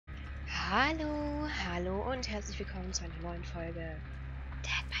Hallo, hallo und herzlich willkommen zu einer neuen Folge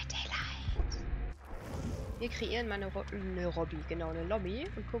Dead by Daylight. Wir kreieren mal eine Lobby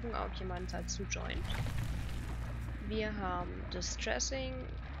und gucken, ob jemand dazu joint. Wir haben Distressing,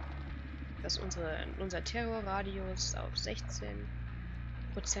 dass unser Terrorradius auf 16%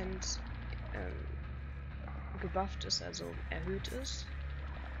 gebufft ist, also erhöht ist.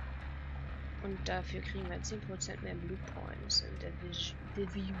 Und dafür kriegen wir 10% mehr Blue Points in der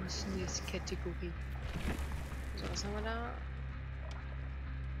Deviousness-Kategorie. So, was haben wir da?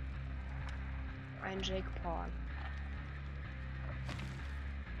 Ein Jake Paul.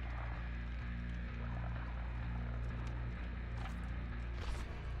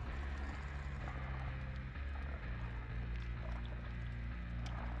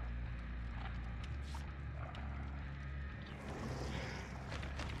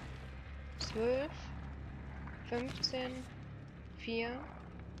 Zwölf, 15, 4,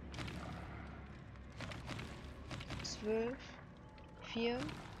 12, 4.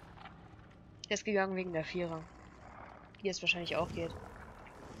 Der ist gegangen wegen der Vierer. Die es wahrscheinlich auch geht.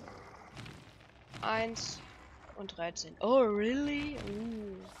 1 und 13. Oh, really?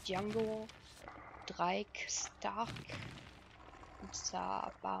 Django. Dreik, Stark.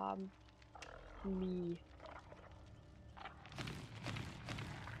 Zabami.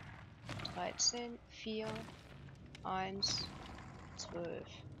 13, 4, 1, 12.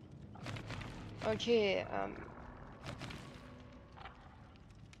 Okay,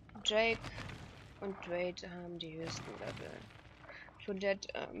 Jake und Wade haben die höchsten Level.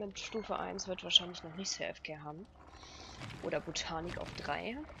 Claudette mit Stufe 1 wird wahrscheinlich noch nicht Selfcare haben. Oder Botanik auf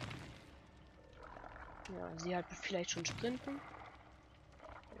 3. Ja, sie hat vielleicht schon Sprinten.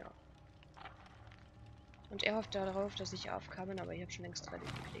 Ja. Und er hofft darauf, dass ich AFK bin, aber ich habe schon längst 3D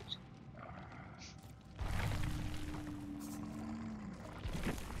geklickt.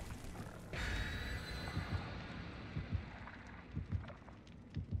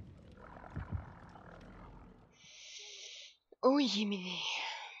 Oh Jemine.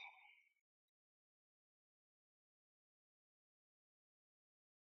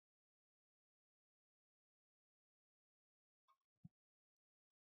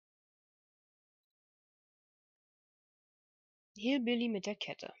 Hillbilly mit der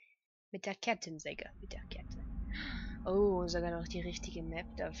Kette. Mit der Kettensäge. Mit der Kette. Oh, sogar noch die richtige Map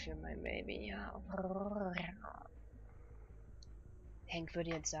dafür, mein Baby. Ja. Hank würde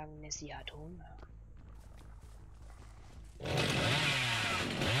jetzt sagen, Nessie hat Hunger.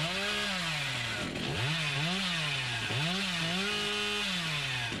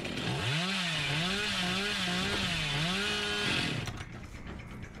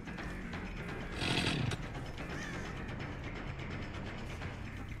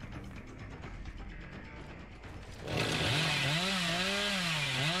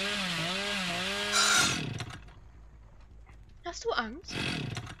 Hast du Angst?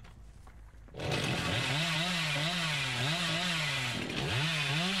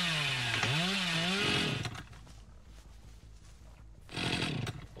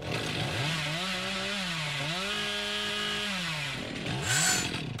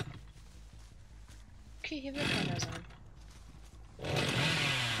 Okay, hier will keiner sein.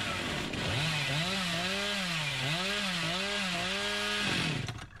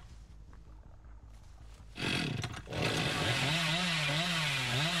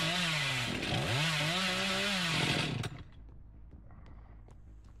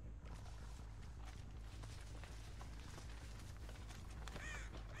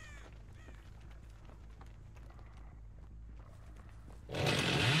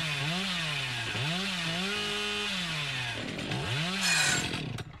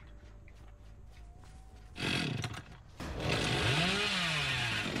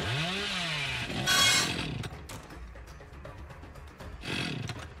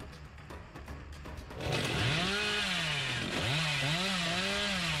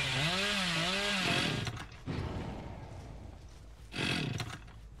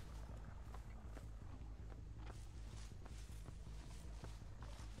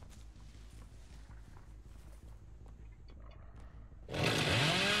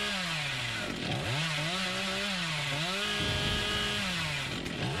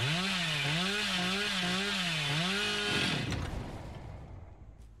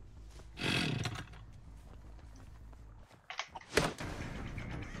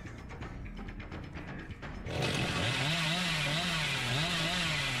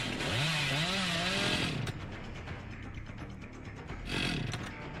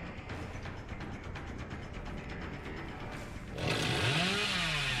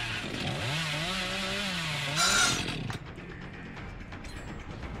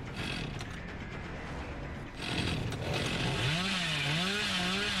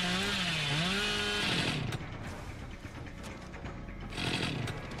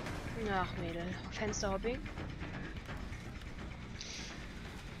 Ach, Mädel. Fensterhopping.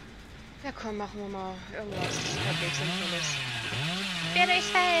 Ja, komm, machen wir mal irgendwas halbwegs Sinnvolles. Wer durchs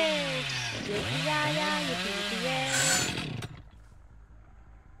Feld! Yippie, ja, ja, yippie, yippie, yeah.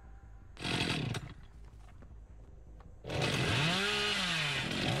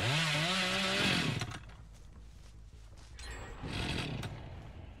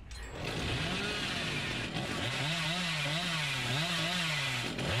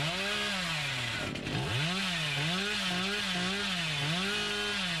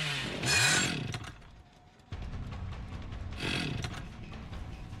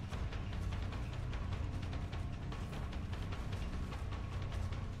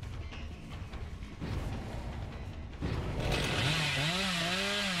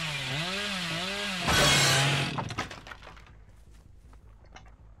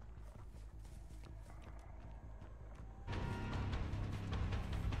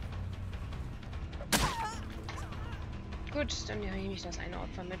 Gut, dann nehme ich das eine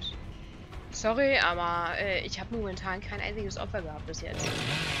Opfer mit. Sorry, aber ich habe momentan kein einziges Opfer gehabt bis jetzt.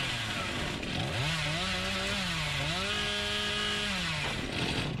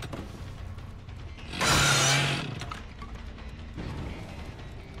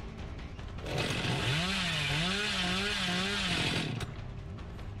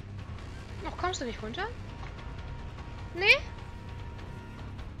 Noch kommst du nicht runter? Nee?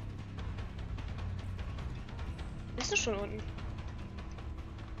 Bist du schon unten?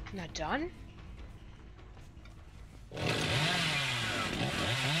 Na dann.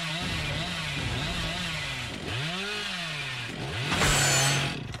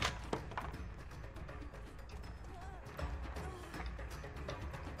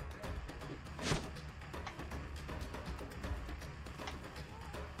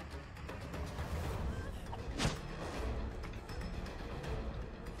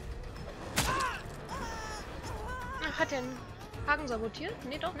 Ach, hat der einen Haken sabotiert?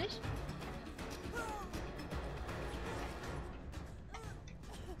 Nee, doch nicht.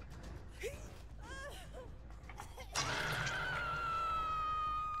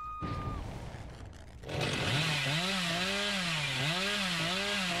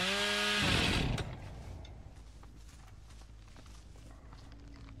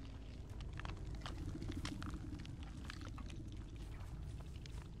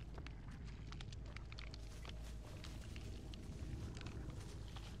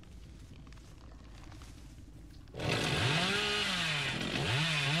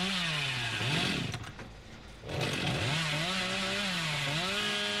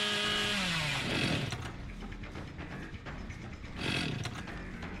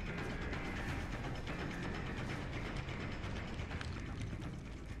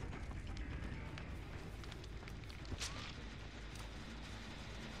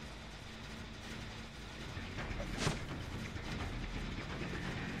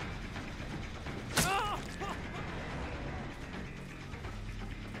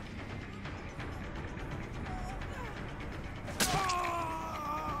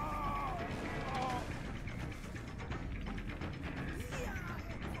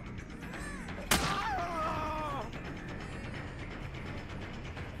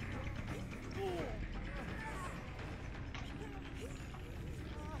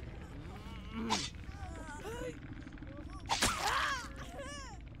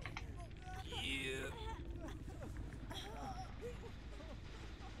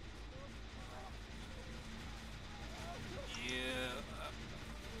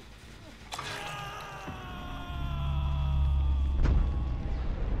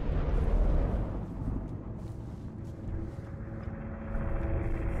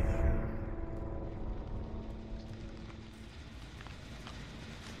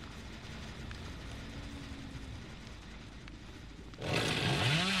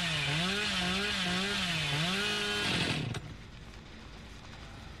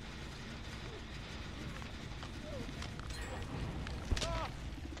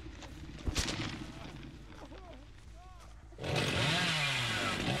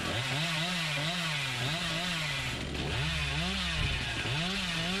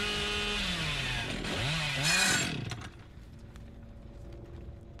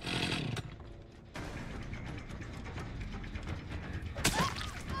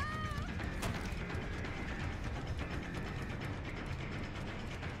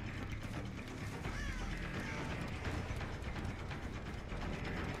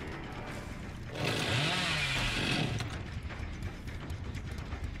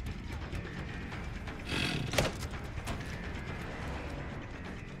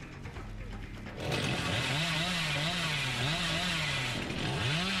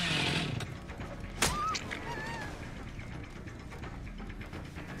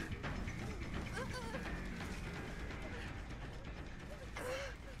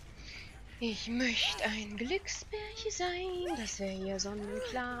 Ich möchte ein Glücksbärchis sein. Das wäre hier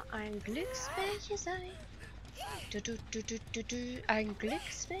sonnenklar. Ein Glücksbärchis sein. Ein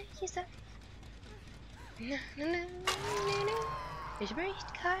Glücksbärchis sein. Na, na, na, na, na. Ich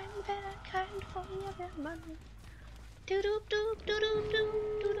möchte kein Feuerwehrmann. Du, du, du, du, du,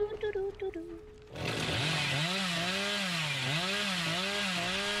 du, du, du, du, du.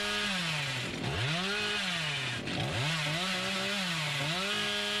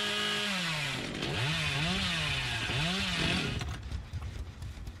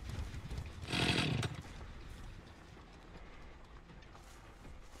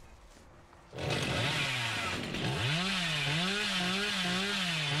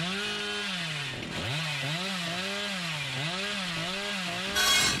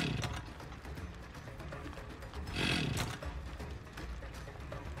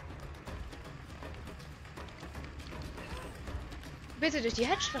 Bitte durch die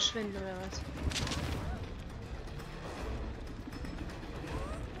Hedge verschwinden, oder was?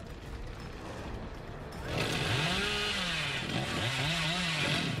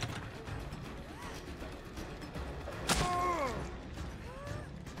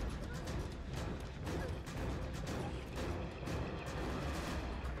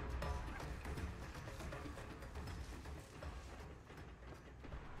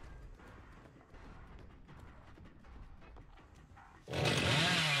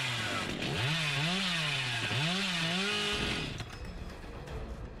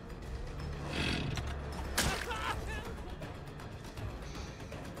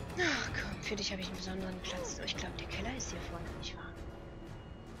 Für dich habe ich einen besonderen Platz. Ich glaube, der Keller ist hier vorne, nicht wahr?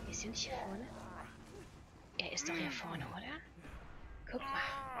 Ist er nicht hier vorne? Er ist doch hier vorne, oder? Guck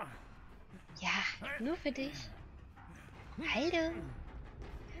mal. Ja, nur für dich. Hallo.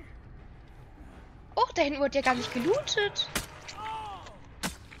 Oh, da hinten wurde ja gar nicht gelootet.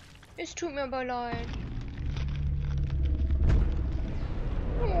 Es tut mir aber leid.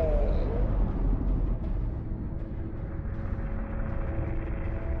 Oh.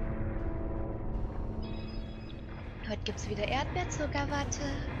 Heute gibt's wieder Erdbeerzuckerwatte.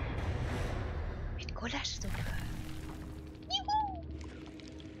 Mit Gulaschsuppe. Juhu!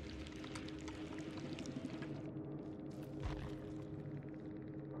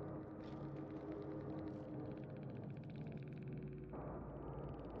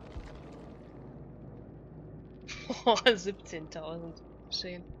 Oh, 17.000.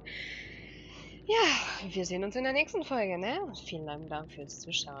 Schön. Ja, wir sehen uns in der nächsten Folge, ne? Und vielen Dank fürs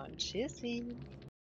Zuschauen. Tschüssi.